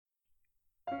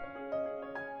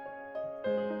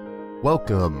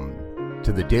Welcome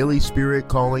to the Daily Spirit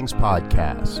Callings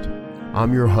podcast.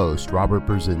 I'm your host, Robert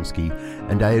Brzezinski,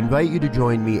 and I invite you to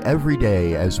join me every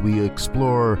day as we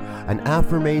explore an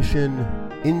affirmation,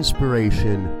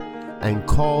 inspiration, and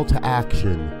call to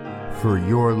action for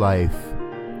your life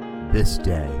this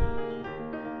day.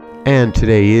 And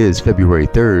today is February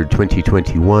 3rd,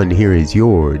 2021. Here is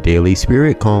your Daily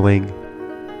Spirit Calling.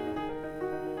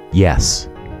 Yes.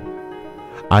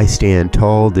 I stand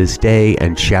tall this day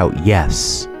and shout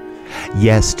yes.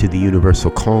 Yes to the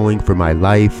universal calling for my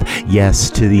life. Yes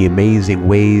to the amazing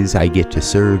ways I get to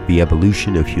serve the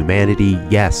evolution of humanity.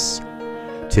 Yes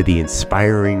to the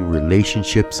inspiring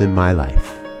relationships in my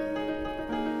life.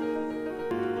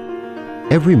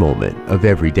 Every moment of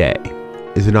every day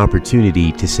is an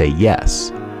opportunity to say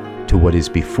yes to what is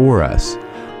before us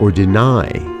or deny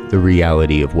the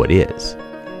reality of what is.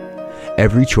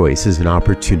 Every choice is an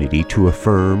opportunity to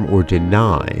affirm or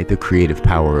deny the creative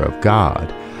power of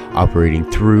God operating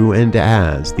through and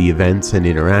as the events and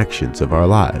interactions of our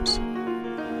lives.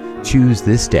 Choose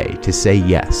this day to say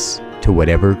yes to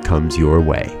whatever comes your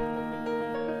way.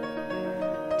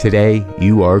 Today,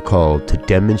 you are called to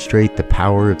demonstrate the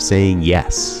power of saying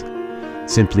yes.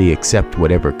 Simply accept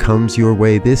whatever comes your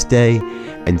way this day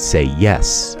and say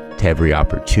yes to every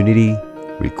opportunity,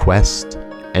 request,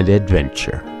 and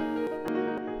adventure.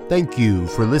 Thank you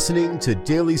for listening to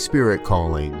Daily Spirit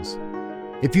Callings.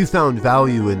 If you found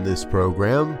value in this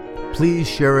program, please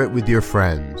share it with your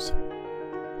friends.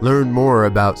 Learn more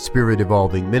about Spirit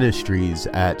Evolving Ministries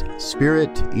at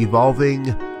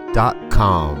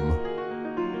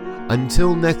spiritevolving.com.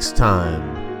 Until next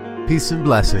time, peace and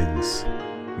blessings.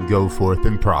 Go forth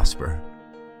and prosper.